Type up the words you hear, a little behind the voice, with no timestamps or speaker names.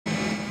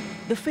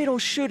The fatal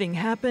shooting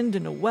happened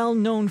in a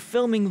well-known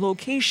filming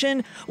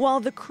location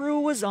while the crew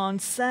was on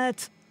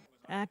set.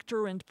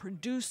 Actor and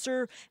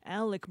producer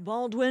Alec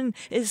Baldwin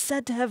is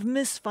said to have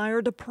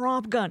misfired a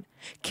prop gun,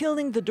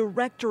 killing the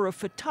director of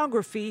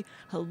photography,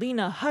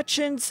 Halyna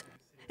Hutchins,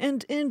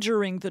 and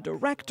injuring the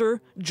director,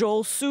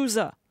 Joel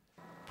Souza.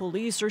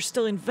 Police are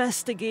still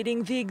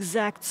investigating the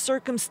exact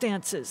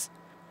circumstances.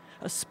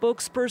 A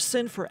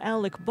spokesperson for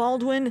Alec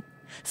Baldwin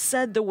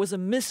said there was a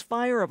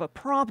misfire of a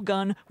prop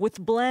gun with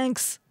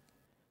blanks.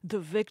 The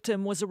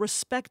victim was a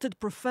respected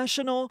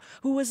professional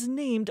who was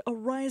named a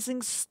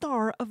rising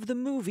star of the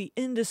movie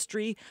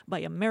industry by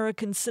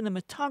American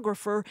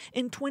cinematographer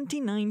in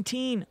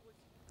 2019.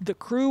 The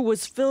crew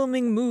was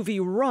filming movie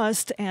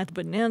Rust at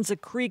Bonanza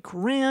Creek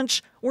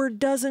Ranch, where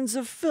dozens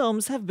of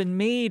films have been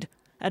made.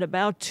 At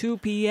about 2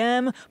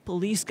 p.m.,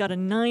 police got a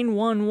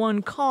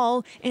 911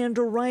 call and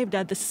arrived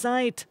at the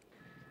site.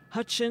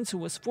 Hutchins, who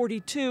was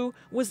 42,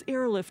 was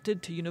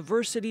airlifted to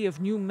University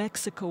of New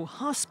Mexico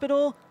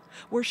Hospital,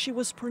 where she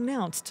was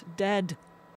pronounced dead.